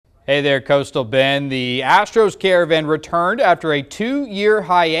Hey there, Coastal Bend. The Astros Caravan returned after a 2-year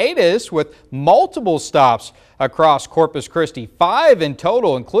hiatus with multiple stops across Corpus Christi, 5 in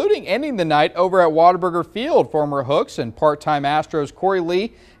total, including ending the night over at Whataburger Field. Former Hooks and part-time Astros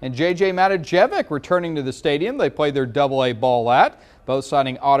Korey and Matijevic returning to the stadium they played their Double-A ball at, both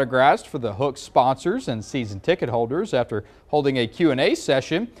signing autographs for the Hooks sponsors and season ticket holders after holding a Q&A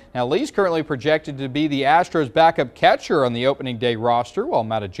session. Now, Lee's currently projected to be the Astros' backup catcher on the opening day roster, while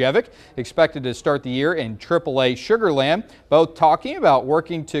Matijevic expected to start the year in Triple-A Sugarland, both talking about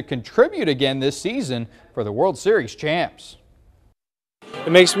working to contribute again this season for the World Series champs.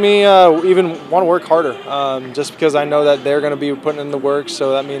 It makes me even want to work harder, just because I know that they're going to be putting in the work,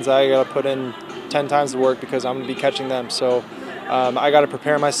 so that means I got to put in 10 times the work because I'm going to be catching them. So I got to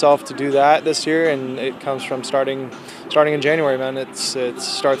prepare myself to do that this year, and it comes from starting in January, man. It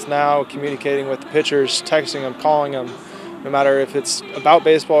starts now, communicating with the pitchers, texting them, calling them, no matter if it's about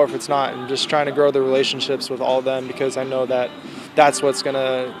baseball or if it's not, and just trying to grow the relationships with all of them because I know that that's what's going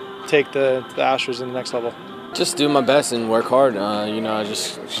to take the Astros to the next level. Just do my best and work hard.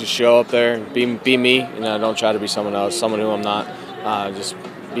 Just show up there and be me. Don't try to be someone else, someone who I'm not. Just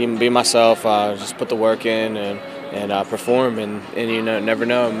be myself. Just put the work in and perform. And never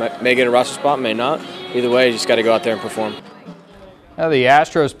know. May get a roster spot, may not. Either way, you just got to go out there and perform. Now, the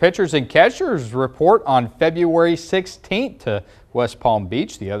Astros pitchers and catchers report on February 16th to West Palm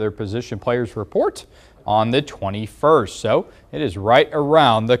Beach. The other position players report on the 21st. So it is right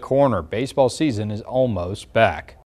around the corner. Baseball season is almost back.